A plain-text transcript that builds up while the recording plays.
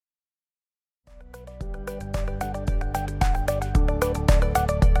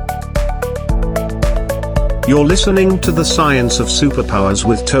You're listening to The Science of Superpowers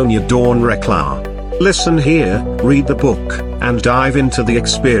with Tonya Dawn Reclar. Listen here, read the book, and dive into the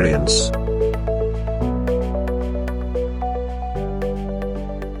experience.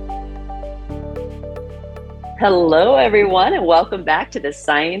 Hello, everyone, and welcome back to The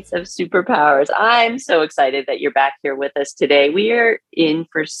Science of Superpowers. I'm so excited that you're back here with us today. We are in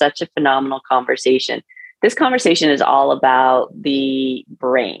for such a phenomenal conversation. This conversation is all about the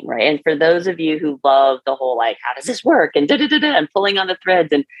brain, right? And for those of you who love the whole, like, how does this work? And and pulling on the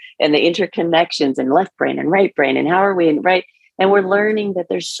threads and the interconnections and left brain and right brain and how are we, right? And we're learning that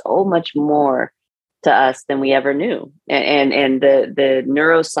there's so much more to us than we ever knew. And the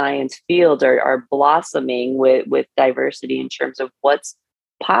neuroscience fields are blossoming with diversity in terms of what's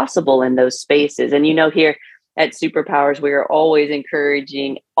possible in those spaces. And here at Superpowers, we are always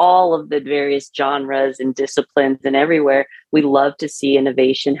encouraging all of the various genres and disciplines, and everywhere we love to see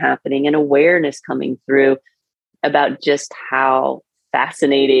innovation happening and awareness coming through about just how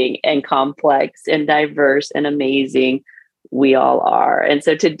fascinating and complex and diverse and amazing we all are. And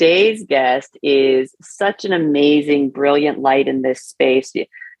so today's guest is such an amazing, brilliant light in this space.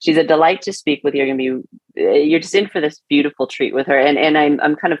 She's a delight to speak with. You're just in for this beautiful treat with her. And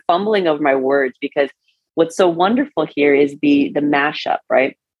I'm kind of fumbling over my words because what's so wonderful here is the mashup,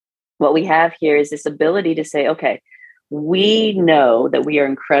 right? What we have here is this ability to say, okay, we know that we are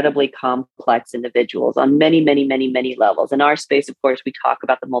incredibly complex individuals on many, many, many, many levels. In our space, of course, we talk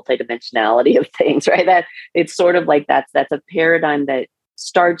about the multidimensionality of things, right? That it's sort of like that's a paradigm that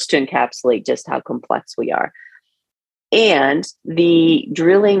starts to encapsulate just how complex we are. And the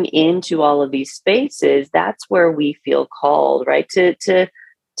drilling into all of these spaces, that's where we feel called, right?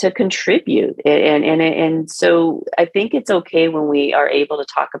 To contribute. And so I think it's okay when we are able to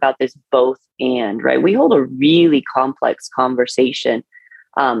talk about this both and, right? We hold a really complex conversation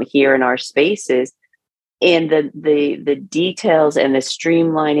here in our spaces, and the details and the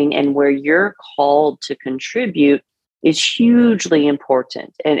streamlining and where you're called to contribute is hugely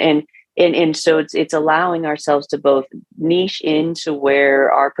important. And so it's allowing ourselves to both niche into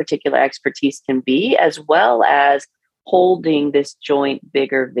where our particular expertise can be, as well as holding this joint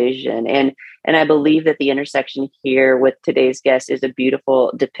bigger vision. And I believe that the intersection here with today's guest is a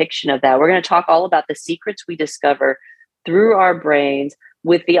beautiful depiction of that. We're going to talk all about the secrets we discover through our brains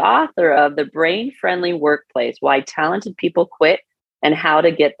with the author of The Brain-Friendly Workplace, Why Talented People Quit and How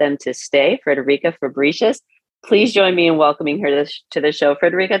to Get Them to Stay, Frederica Fabricius. Please join me in welcoming her to the show.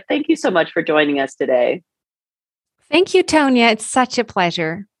 Frederica, thank you so much for joining us today. Thank you, Tonya. It's such a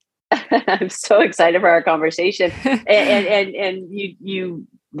pleasure. I'm so excited for our conversation, and you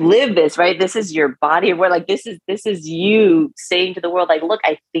live this, right? This is your body. We're like, this is you saying to the world, like, look,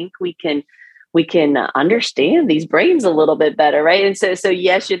 I think we can understand these brains a little bit better, right? And so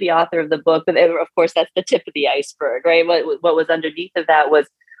yes, you're the author of the book, but of course that's the tip of the iceberg, right? What was underneath of that was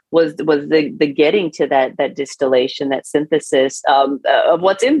the getting to that distillation, that synthesis of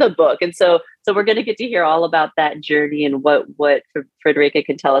what's in the book. And so we're going to get to hear all about that journey and what Frederica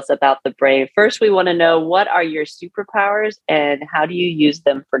can tell us about the brain. First, we want to know, what are your superpowers and how do you use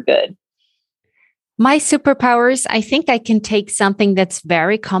them for good? My superpowers, I think I can take something that's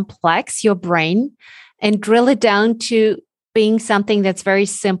very complex, your brain, and drill it down to being something that's very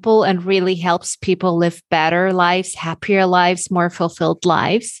simple and really helps people live better lives, happier lives, more fulfilled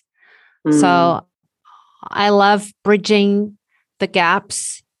lives. So I love bridging the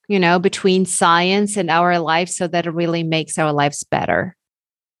gaps, between science and our lives so that it really makes our lives better.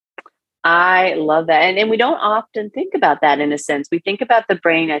 I love that. And we don't often think about that in a sense. We think about the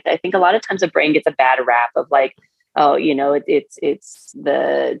brain. I think a lot of times the brain gets a bad rap of like, oh, it's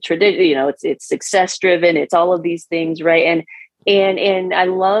the tradition, it's success driven. It's all of these things, right? And I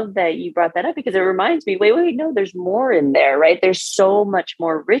love that you brought that up because it reminds me, wait, no, there's more in there, right? There's so much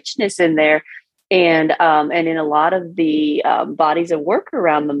more richness in there. And in a lot of the bodies of work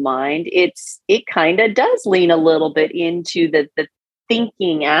around the mind, it kind of does lean a little bit into the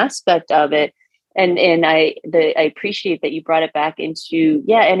thinking aspect of it. And I appreciate that you brought it back into,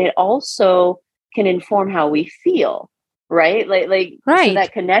 and it also can inform how we feel, right? Like right. So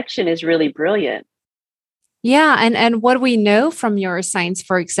that connection is really brilliant. Yeah. And what we know from neuroscience,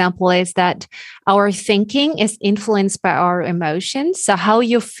 for example, is that our thinking is influenced by our emotions. So how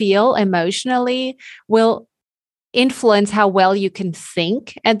you feel emotionally will influence how well you can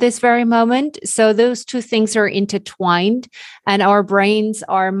think at this very moment. So those two things are intertwined, and our brains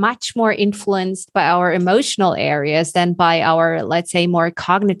are much more influenced by our emotional areas than by our, let's say, more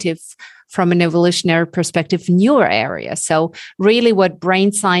cognitive from an evolutionary perspective, newer areas. So really what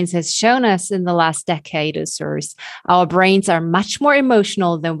brain science has shown us in the last decade is our brains are much more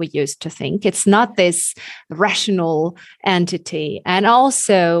emotional than we used to think. It's not this rational entity. And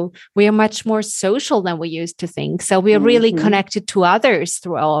also we are much more social than we used to think. So we are really connected to others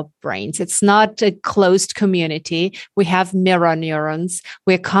through our brains. It's not a closed community. We have mirror neurons.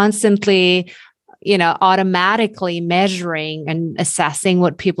 We're constantly automatically measuring and assessing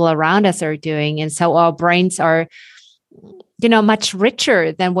what people around us are doing. And so our brains are, much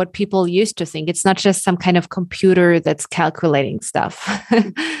richer than what people used to think. It's not just some kind of computer that's calculating stuff.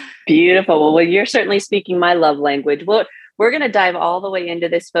 Beautiful. Well, you're certainly speaking my love language. Well, we're going to dive all the way into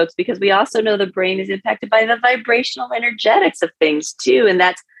this, folks, because we also know the brain is impacted by the vibrational energetics of things too. And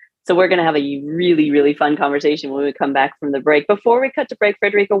so we're going to have a really, really fun conversation when we come back from the break. Before we cut to break,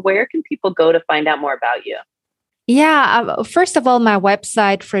 Frederica, where can people go to find out more about you? Yeah. First of all, my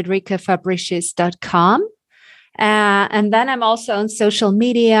website, fredericafabricius.com. And then I'm also on social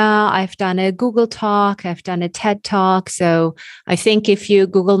media. I've done a Google Talk. I've done a TED Talk. So I think if you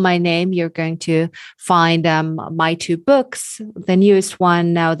Google my name, you're going to find my 2 books. The newest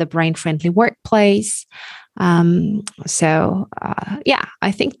one, now, The Brain-Friendly Workplace. I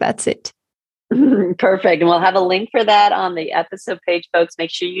think that's it. Perfect. And we'll have a link for that on the episode page, folks.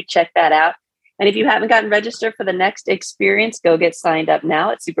 Make sure you check that out. And if you haven't gotten registered for the next experience, go get signed up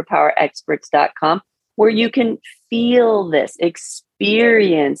now at superpowerexperts.com, where you can feel this,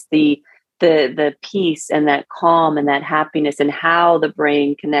 experience the peace and that calm and that happiness, and how the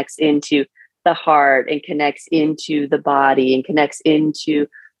brain connects into the heart and connects into the body and connects into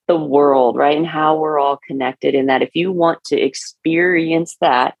the world, right? And how we're all connected in that. If you want to experience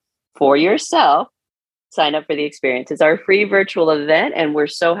that for yourself, sign up for the experience. It's our free virtual event, and we're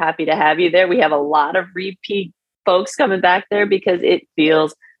so happy to have you there. We have a lot of repeat folks coming back there because it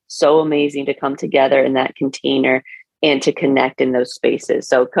feels so amazing to come together in that container and to connect in those spaces.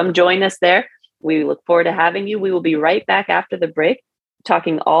 So come join us there. We look forward to having you. We will be right back after the break,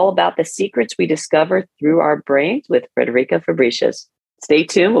 talking all about the secrets we discover through our brains with Frederica Fabricius. Stay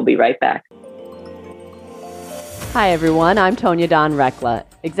tuned. We'll be right back. Hi, everyone. I'm Tonya Dawn Rekla,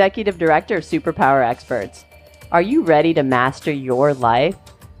 Executive Director of Superpower Experts. Are you ready to master your life?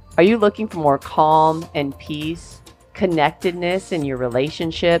 Are you looking for more calm and peace, connectedness in your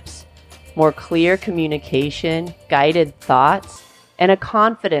relationships, more clear communication, guided thoughts, and a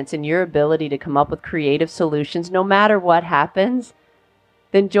confidence in your ability to come up with creative solutions no matter what happens?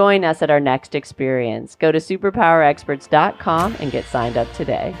 Then join us at our next experience. Go to superpowerexperts.com and get signed up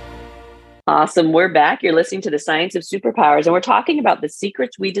today. Awesome. We're back. You're listening to The Science of Superpowers, and we're talking about the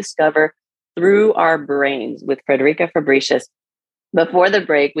secrets we discover through our brains with Frederica Fabricius. Before the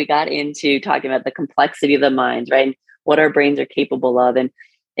break, we got into talking about the complexity of the minds, right? And what our brains are capable of, and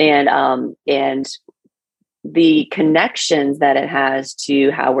the connections that it has to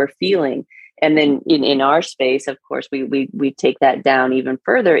how we're feeling. And then in our space, of course, we take that down even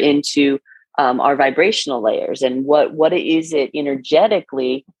further into our vibrational layers, and what is it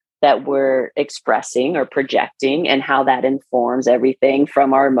energetically that we're expressing or projecting, and how that informs everything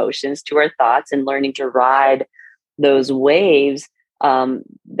from our emotions to our thoughts, and learning to ride those waves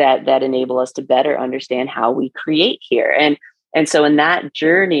that enable us to better understand how we create here. And so in that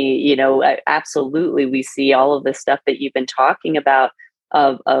journey, absolutely, we see all of the stuff that you've been talking about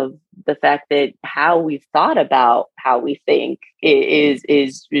of the fact that how we've thought about how we think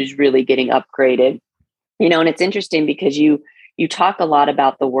is really getting upgraded. And it's interesting because you talk a lot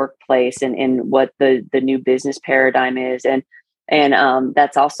about the workplace and what the new business paradigm is. And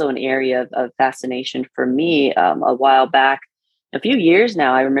that's also an area of fascination for me. A while back, a few years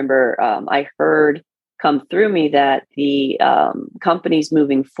now, I remember I heard come through me that the companies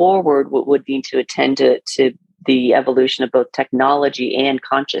moving forward would need to attend to the evolution of both technology and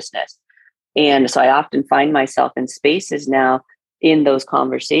consciousness. And so I often find myself in spaces now in those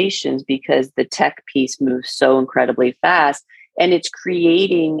conversations because the tech piece moves so incredibly fast. And it's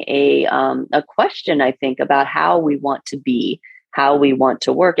creating a question, I think, about how we want to be, how we want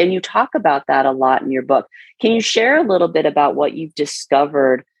to work. And you talk about that a lot in your book. Can you share a little bit about what you've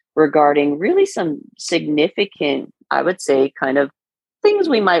discovered regarding really some significant, I would say, kind of things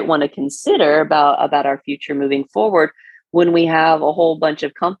we might want to consider about our future moving forward when we have a whole bunch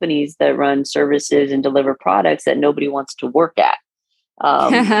of companies that run services and deliver products that nobody wants to work at?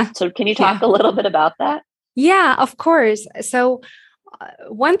 So can you talk a little bit about that? Yeah, of course. So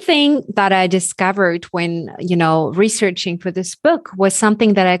one thing that I discovered when, researching for this book was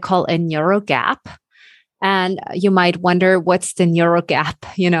something that I call a neural gap. And you might wonder, what's the neural gap?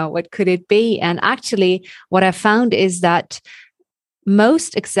 What could it be? And actually, what I found is that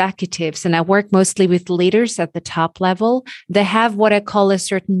most executives, and I work mostly with leaders at the top level, they have what I call a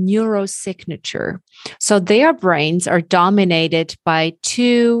certain neurosignature. So their brains are dominated by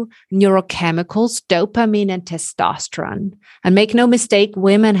two neurochemicals, dopamine and testosterone. And make no mistake,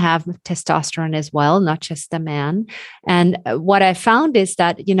 women have testosterone as well, not just the man. And what I found is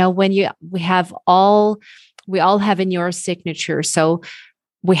that, when we all have a neurosignature. So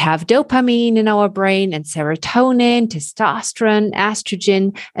we have dopamine in our brain and serotonin, testosterone,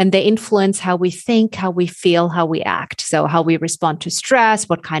 estrogen, and they influence how we think, how we feel, how we act. So how we respond to stress,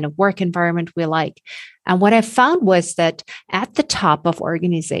 what kind of work environment we like. And what I found was that at the top of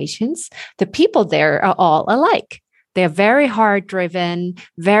organizations, the people there are all alike. They're very hard driven,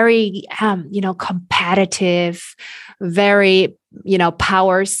 very, competitive, very,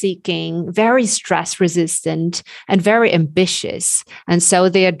 power seeking, very stress resistant, and very ambitious. And so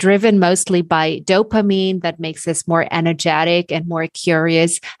they are driven mostly by dopamine that makes us more energetic and more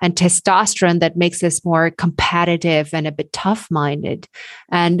curious, and testosterone that makes us more competitive and a bit tough minded.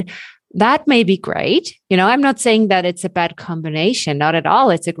 And that may be great. I'm not saying that it's a bad combination, not at all.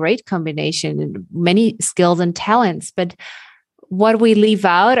 It's a great combination and many skills and talents. But what we leave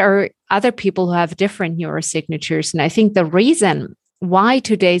out are other people who have different neurosignatures. And I think the reason why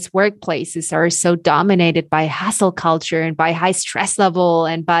today's workplaces are so dominated by hustle culture and by high stress level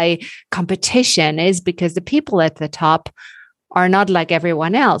and by competition is because the people at the top are not like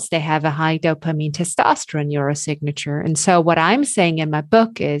everyone else. They have a high dopamine testosterone neurosignature. And so what I'm saying in my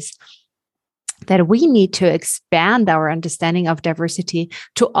book is that we need to expand our understanding of diversity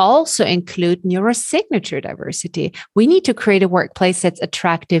to also include neurosignature diversity. We need to create a workplace that's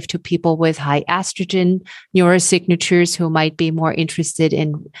attractive to people with high estrogen neurosignatures who might be more interested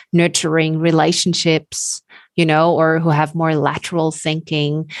in nurturing relationships, or who have more lateral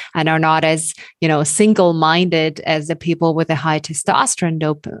thinking and are not as, single-minded as the people with a high testosterone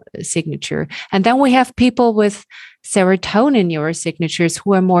signature. And then we have people with serotonin neurosignatures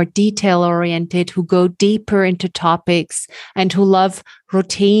who are more detail-oriented, who go deeper into topics and who love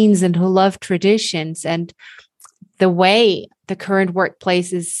routines and who love traditions. And the way the current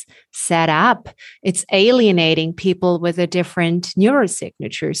workplace is set up, it's alienating people with a different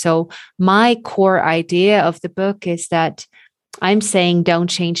neurosignature. So my core idea of the book is that I'm saying don't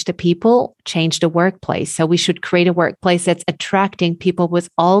change the people, change the workplace. So we should create a workplace that's attracting people with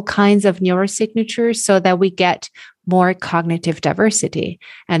all kinds of neurosignatures so that we get more cognitive diversity.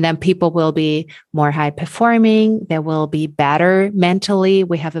 And then people will be more high performing. They will be better mentally.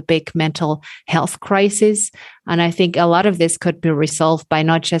 We have a big mental health crisis. And I think a lot of this could be resolved by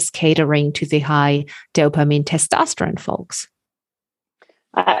not just catering to the high dopamine testosterone folks.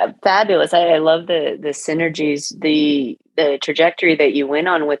 Fabulous. I love the synergies. The trajectory that you went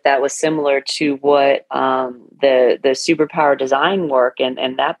on with that was similar to what the superpower design work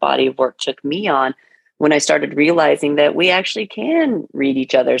and that body of work took me on when I started realizing that we actually can read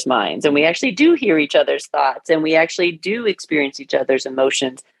each other's minds and we actually do hear each other's thoughts and we actually do experience each other's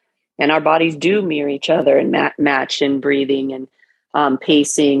emotions and our bodies do mirror each other and match in breathing and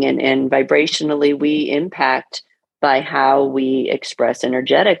pacing and vibrationally we impact by how we express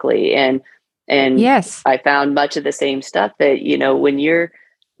energetically. And yes, I found much of the same stuff that,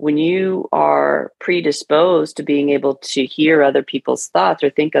 when you are predisposed to being able to hear other people's thoughts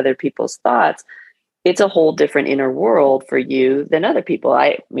or think other people's thoughts, it's a whole different inner world for you than other people.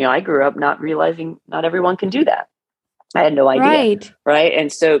 I grew up not realizing not everyone can do that. I had no idea. Right.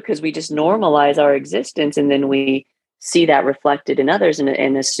 And so, because we just normalize our existence and then we see that reflected in others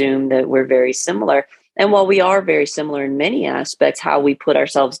and assume that we're very similar. And while we are very similar in many aspects, how we put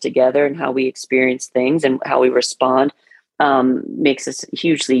ourselves together and how we experience things and how we respond makes us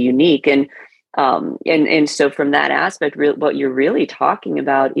hugely unique. And so from that aspect, what you're really talking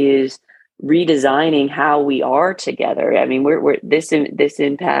about is redesigning how we are together. I mean, this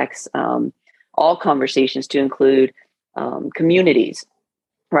impacts all conversations to include communities,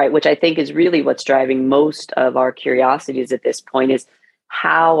 right? Which I think is really what's driving most of our curiosities at this point is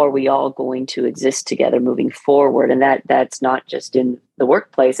how are we all going to exist together moving forward? And that's not just in the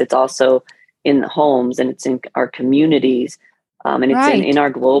workplace, it's also in the homes and it's in our communities and it's in our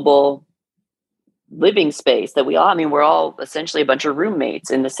global living space that we're all essentially a bunch of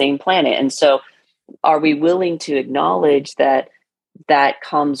roommates in the same planet. And so are we willing to acknowledge that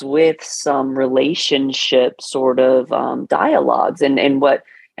comes with some relationship sort of dialogues and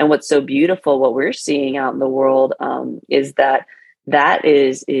what's so beautiful, what we're seeing out in the world is that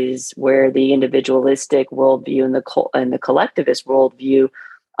is where the individualistic worldview and the collectivist worldview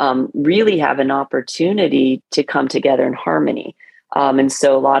really have an opportunity to come together in harmony. And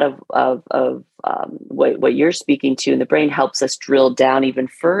so a lot of what you're speaking to in the brain helps us drill down even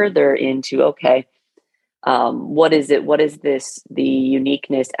further into, okay, what is it? What is this? The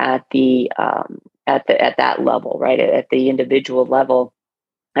uniqueness at at that level, right? At the individual level,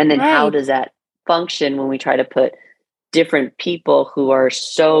 and then how Right. does that function when we try to put different people who are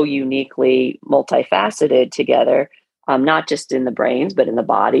so uniquely multifaceted together, not just in the brains, but in the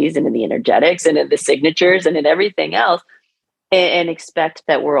bodies and in the energetics and in the signatures and in everything else, and expect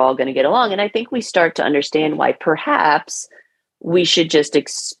that we're all going to get along. And I think we start to understand why perhaps we should just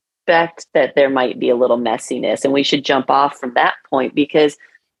expect that there might be a little messiness and we should jump off from that point because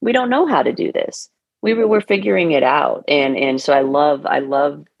we don't know how to do this. We're figuring it out. And so I love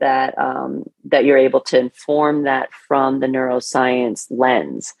that that you're able to inform that from the neuroscience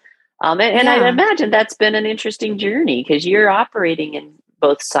lens. And I Yeah. imagine that's been an interesting journey because you're operating in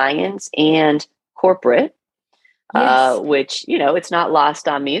both science and corporate, Yes. which, it's not lost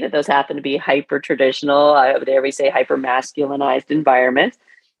on me that those happen to be hyper traditional, I would dare we say hyper masculinized environments.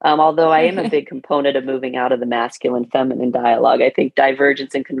 Although I am a big component of moving out of the masculine feminine dialogue, I think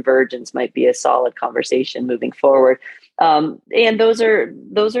divergence and convergence might be a solid conversation moving forward. And those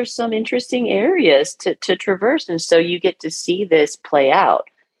are some interesting areas to traverse. And so you get to see this play out,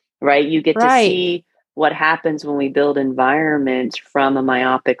 right? You get to Right. see what happens when we build environments from a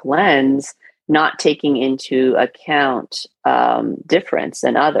myopic lens, not taking into account difference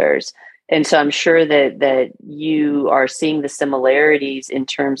in others. And so I'm sure that you are seeing the similarities in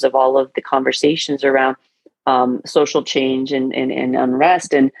terms of all of the conversations around social change and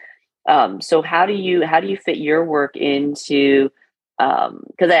unrest. And so how do you fit your work into?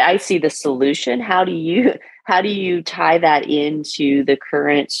 Because I see the solution. How do you tie that into the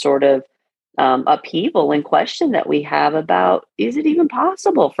current sort of upheaval and question that we have about, is it even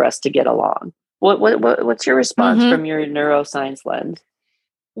possible for us to get along? What's your response Mm-hmm. from your neuroscience lens?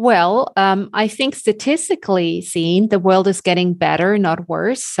 Well, I think statistically seen, the world is getting better, not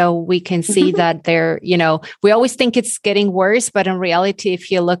worse. So we can see that we always think it's getting worse, but in reality, if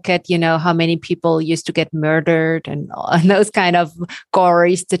you look at, how many people used to get murdered and those kind of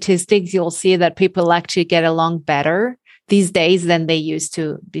gory statistics, you'll see that people actually get along better these days than they used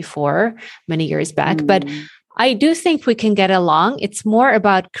to before, many years back. But Mm, I do think we can get along. It's more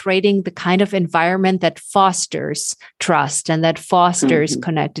about creating the kind of environment that fosters trust and that fosters mhm,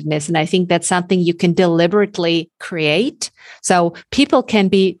 connectedness. And I think that's something you can deliberately create. So people can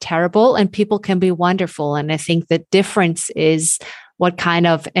be terrible and people can be wonderful. And I think the difference is what kind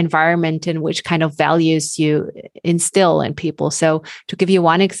of environment and which kind of values you instill in people. So to give you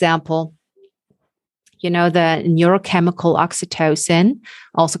one example, the neurochemical oxytocin,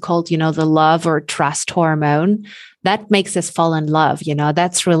 also called, the love or trust hormone, that makes us fall in love.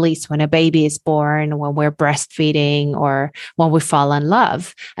 That's released when a baby is born, when we're breastfeeding, or when we fall in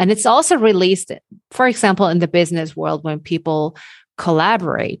love. And it's also released, for example, in the business world when people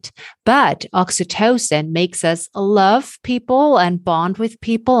collaborate. But oxytocin makes us love people and bond with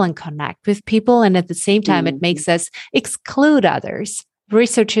people and connect with people. And at the same time, it mhm, makes us exclude others.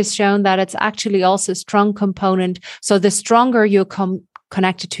 Research has shown that it's actually also a strong component. So the stronger you're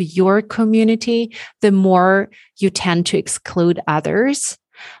connected to your community, the more you tend to exclude others.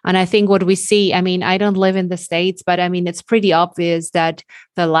 And I think what we see, I don't live in the States, but it's pretty obvious that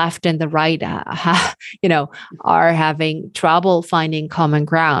the left and the right, are having trouble finding common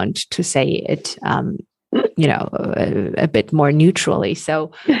ground, to say it, a bit more neutrally.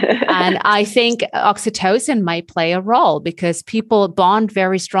 So, and I think oxytocin might play a role because people bond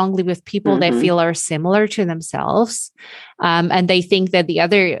very strongly with people they mhm, feel are similar to themselves. And they think that the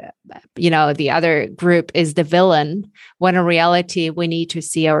other group is the villain, when in reality, we need to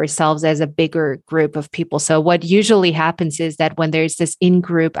see ourselves as a bigger group of people. So what usually happens is that when there's this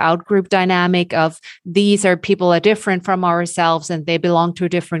in-group, out-group dynamic of these are people are different from ourselves and they belong to a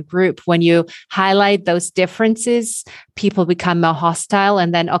different group, when you highlight those differences, people become more hostile.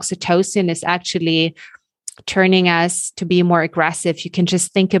 And then oxytocin is actually turning us to be more aggressive. You can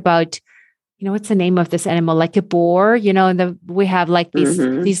just think about, what's the name of this animal? Like a boar, we have like these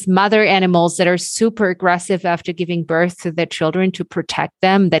mhm, these mother animals that are super aggressive after giving birth to their children to protect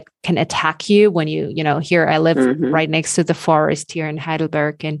them, that can attack you when here I live mhm, right next to the forest here in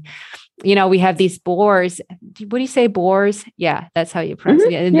Heidelberg. And we have these boars. What do you say, boars? Yeah, that's how you pronounce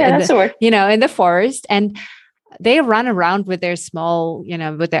mhm. it. In, Yeah, in that's the the word. in the forest, and they run around with their small,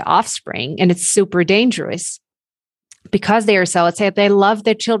 with their offspring, and it's super dangerous because they are so, let's say, they love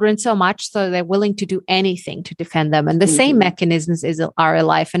their children so much, so they're willing to do anything to defend them. And the same Mhm, mechanisms are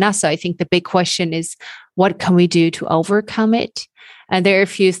alive in us. So I think the big question is, what can we do to overcome it? And there are a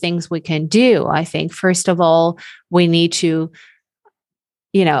few things we can do. I think, first of all, we need to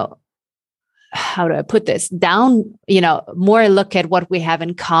you know, how do I put this down, more look at what we have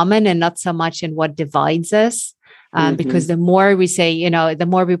in common and not so much in what divides us. Because the more we say, the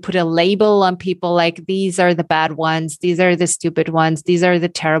more we put a label on people, like these are the bad ones, these are the stupid ones, these are the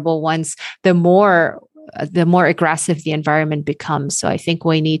terrible ones, the more aggressive the environment becomes. So I think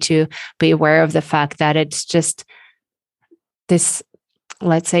we need to be aware of the fact that it's just this,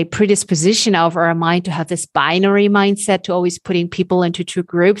 let's say, predisposition of our mind to have this binary mindset, to always putting people into two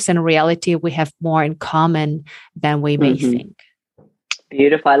groups. In reality, we have more in common than we may think.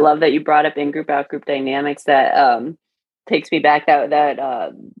 Beautiful. I love that you brought up in-group, out-group dynamics. That takes me back.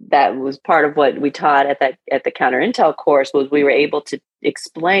 That was part of what we taught at the Counter Intel course. Was we were able to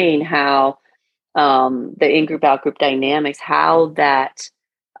explain how the in-group, out-group dynamics, how that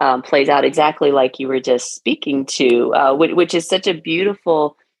plays out exactly like you were just speaking to, which is such a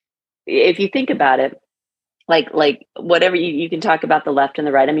beautiful. If you think about it, like whatever you can talk about the left and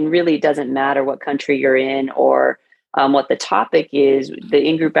the right. I mean, really, it doesn't matter what country you're in or what the topic is. The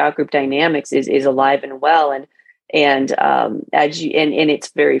in-group, out-group dynamics is alive and well, and as you and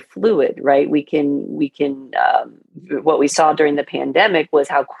it's very fluid, right? We can what we saw during the pandemic was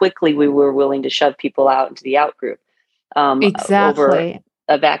how quickly we were willing to shove people out into the out group over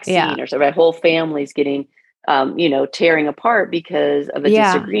a vaccine, or so, right? Whole families getting tearing apart because of a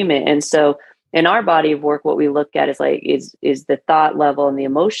disagreement. And so in our body of work, what we look at is the thought level and the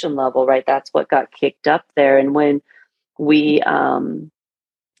emotion level, right? That's what got kicked up there. And when we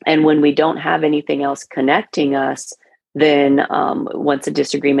don't have anything else connecting us, then once a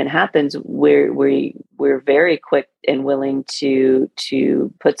disagreement happens, we're very quick and willing to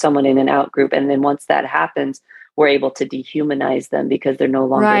put someone in an out group. And then once that happens, we're able to dehumanize them because they're no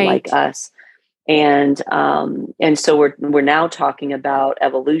longer like us. And so we're now talking about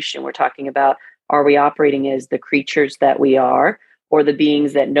evolution. We're talking about, are we operating as the creatures that we are, or the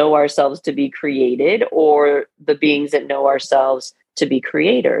beings that know ourselves to be created, or the beings that know ourselves to be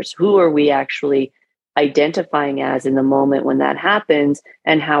creators? Who are we actually identifying as in the moment when that happens,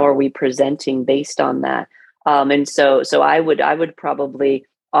 and how are we presenting based on that? And so I would probably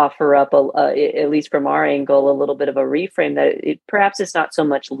offer up at least from our angle, a little bit of a reframe that perhaps it's not so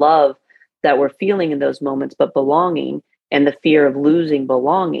much love that we're feeling in those moments, but belonging, and the fear of losing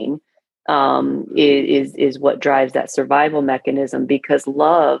belonging is what drives that survival mechanism, because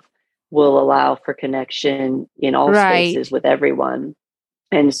love will allow for connection in all spaces with everyone.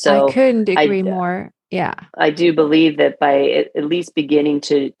 And so I couldn't agree more. Yeah. I do believe that by at least beginning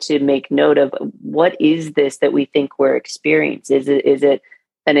to make note of, what is this that we think we're experiencing? Is it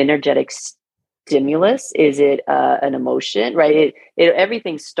an energetic stimulus? Is it an emotion? Right?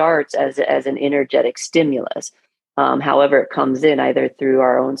 Everything starts as an energetic stimulus. However it comes in, either through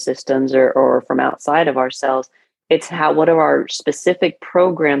our own systems or from outside of ourselves. It's what are our specific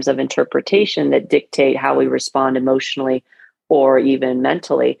programs of interpretation that dictate how we respond emotionally or even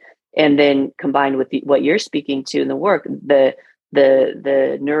mentally. And then combined with what you're speaking to in the work, the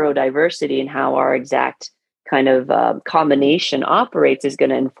neurodiversity and how our exact kind of combination operates is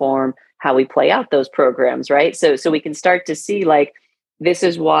going to inform how we play out those programs, right? So we can start to see, like, this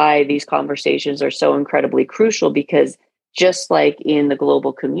is why these conversations are so incredibly crucial, because just like in the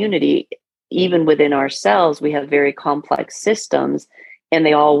global community, even within ourselves, we have very complex systems, and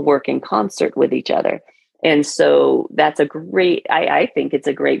they all work in concert with each other. And so that's I think it's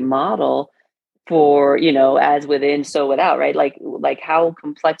a great model for, as within, so without, right? Like how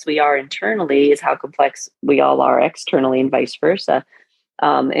complex we are internally is how complex we all are externally, and vice versa.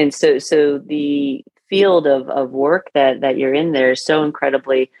 And so the field of work that you're in there is so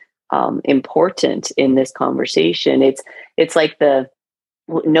incredibly important in this conversation. It's like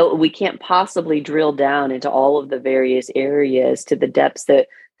we can't possibly drill down into all of the various areas to the depths that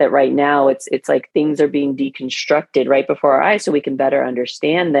right now it's like things are being deconstructed right before our eyes, so we can better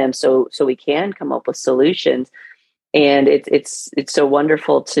understand them, so we can come up with solutions. And it's so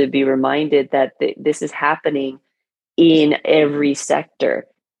wonderful to be reminded that this is happening in every sector,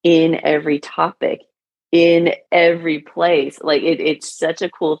 in every topic, in every place. Like it's such a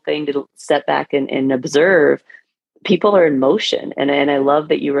cool thing to step back and observe. People are in motion, and I love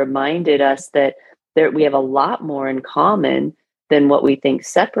that you reminded us that we have a lot more in common than what we think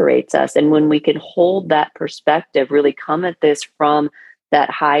separates us. And when we can hold that perspective, really come at this from that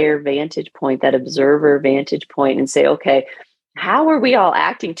higher vantage point, that observer vantage point, and say, okay, how are we all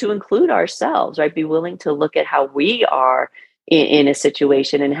acting, to include ourselves, right? Be willing to look at how we are in a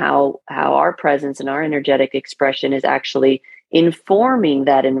situation, and how our presence and our energetic expression is actually informing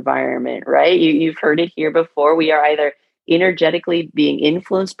that environment, right? You've heard it here before. We are either energetically being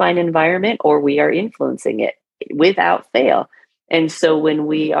influenced by an environment, or we are influencing it without fail. And so when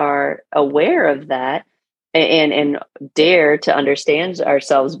we are aware of that and dare to understand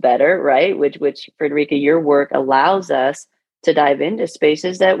ourselves better, right? Which Frederica, your work allows us to dive into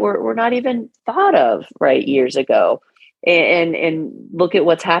spaces that were not even thought of right years ago. And look at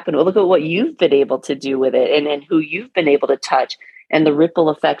what's happened. Look at what you've been able to do with it and who you've been able to touch and the ripple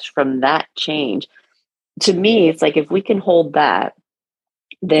effects from that change. To me, it's like if we can hold that,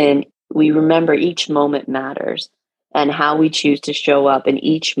 then we remember each moment matters and how we choose to show up in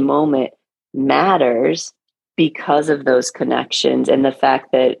each moment matters because of those connections and the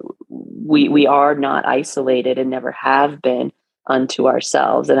fact that we are not isolated and never have been unto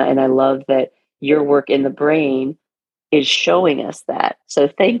ourselves. And I love that your work in the brain is showing us that. So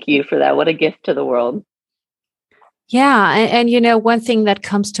thank you for that. What a gift to the world. Yeah. One thing that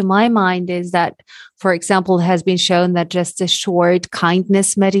comes to my mind is that, for example, it has been shown that just a short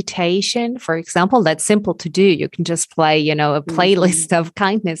kindness meditation, for example, that's simple to do. You can just play, a playlist of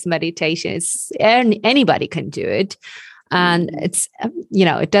kindness meditations. Anybody can do it. And it's,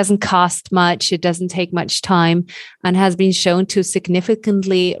 it doesn't cost much. It doesn't take much time and has been shown to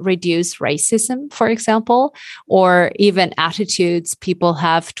significantly reduce racism, for example, or even attitudes people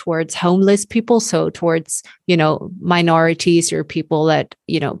have towards homeless people. So towards, minorities or people that,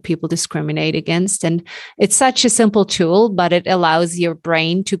 people discriminate against. And it's such a simple tool, but it allows your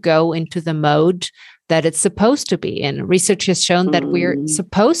brain to go into the mode that it's supposed to be in. Research has shown that we're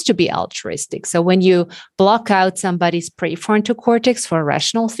supposed to be altruistic. So when you block out somebody's prefrontal cortex for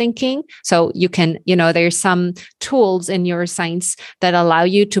rational thinking, so you can, there's some tools in neuroscience that allow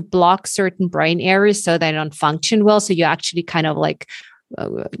you to block certain brain areas so they don't function well. So you actually kind of like,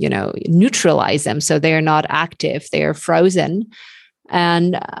 neutralize them. So they're not active, they're frozen.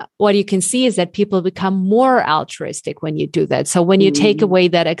 And what you can see is that people become more altruistic when you do that. So when you take away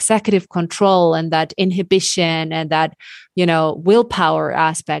that executive control and that inhibition and that, willpower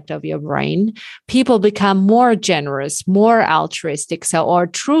aspect of your brain, people become more generous, more altruistic. So our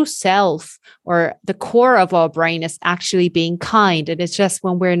true self or the core of our brain is actually being kind. And it's just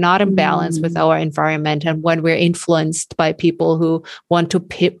when we're not in balance with our environment and when we're influenced by people who want to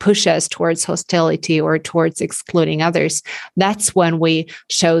push us towards hostility or towards excluding others, that's when we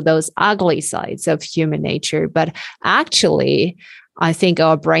show those ugly sides of human nature. But actually, I think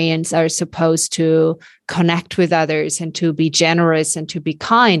our brains are supposed to connect with others and to be generous and to be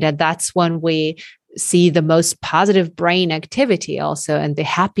kind. And that's when we see the most positive brain activity also and the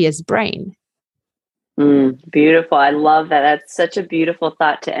happiest brain. Beautiful. I love that. That's such a beautiful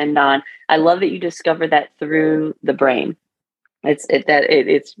thought to end on. I love that you discovered that through the brain. It's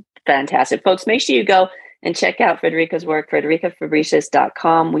fantastic. Folks, make sure you go and check out Frederica's work,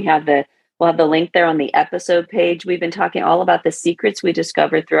 fredericafabricius.com. We'll have the link there on the episode page. We've been talking all about the secrets we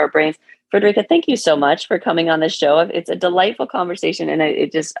discovered through our brains. Frederica, thank you so much for coming on the show. It's a delightful conversation. And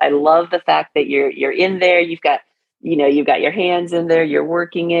I love the fact that you're in there. You've got your hands in there, you're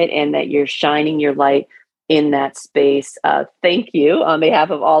working it, and that you're shining your light in that space. Thank you on behalf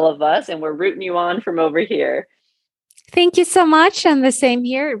of all of us. And we're rooting you on from over here. Thank you so much. And the same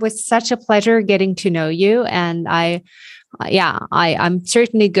here. It was such a pleasure getting to know you. And I'm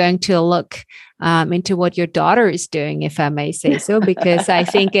certainly going to look into what your daughter is doing, if I may say so, because I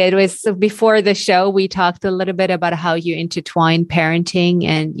think it was before the show, we talked a little bit about how you intertwine parenting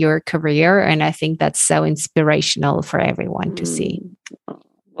and your career. And I think that's so inspirational for everyone to see.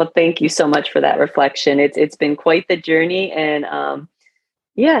 Well, thank you so much for that reflection. It's been quite the journey and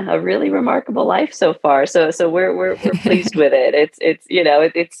a really remarkable life so far. So we're pleased with it.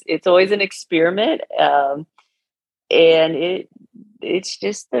 It's always an experiment. And it's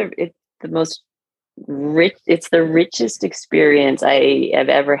the most rich, it's the richest experience I have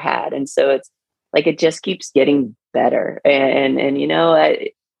ever had. And so it's like, it just keeps getting better. And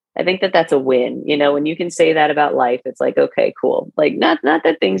I think that that's a win, when you can say that about life, it's like, okay, cool. Like not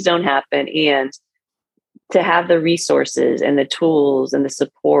that things don't happen, and to have the resources and the tools and the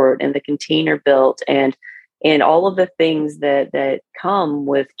support and the container built and all of the things that come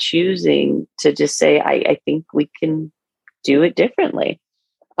with choosing to just say, I think we can do it differently.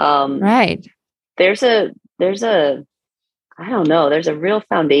 Right. There's a I don't know, there's a real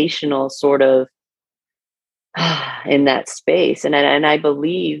foundational sort of in that space. And I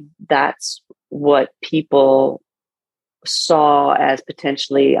believe that's what people saw as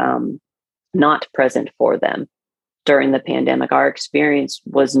potentially not present for them during the pandemic. Our experience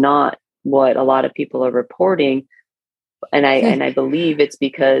was not what a lot of people are reporting. And I believe it's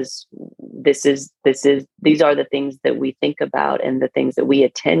because these are the things that we think about and the things that we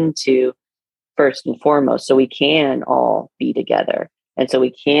attend to first and foremost, so we can all be together and so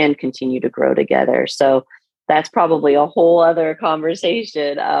we can continue to grow together. So that's probably a whole other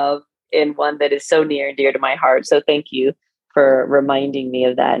conversation and one that is so near and dear to my heart. So thank you for reminding me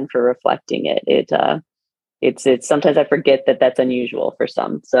of that and for reflecting it. It's sometimes I forget that that's unusual for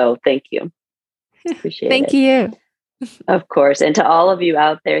some. So thank you. Appreciate it. Thank you. Of course. And to all of you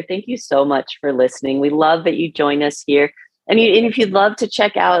out there, thank you so much for listening. We love that you join us here. And if you'd love to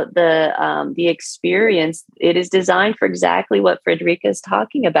check out the experience, it is designed for exactly what Frederica is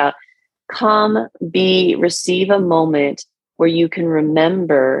talking about. Come, receive a moment where you can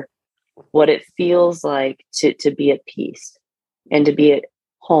remember what it feels like to be at peace and to be at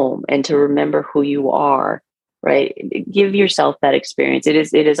home and to remember who you are. Right? Give yourself that experience. It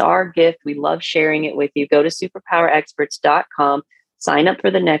is our gift. We love sharing it with you. Go to superpowerexperts.com, sign up for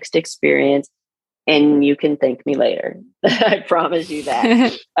the next experience, and you can thank me later. I promise you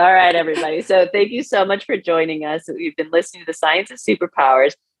that. All right, everybody. So thank you so much for joining us. We've been listening to The Science of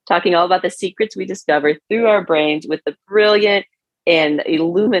Superpowers, talking all about the secrets we discover through our brains with the brilliant and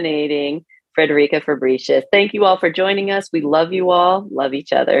illuminating Frederica Fabricius. Thank you all for joining us. We love you all. Love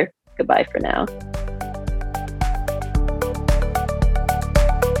each other. Goodbye for now.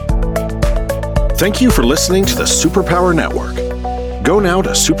 Thank you for listening to the Superpower Network. Go now to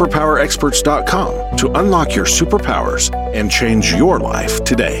superpowerexperts.com to unlock your superpowers and change your life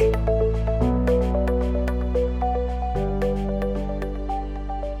today.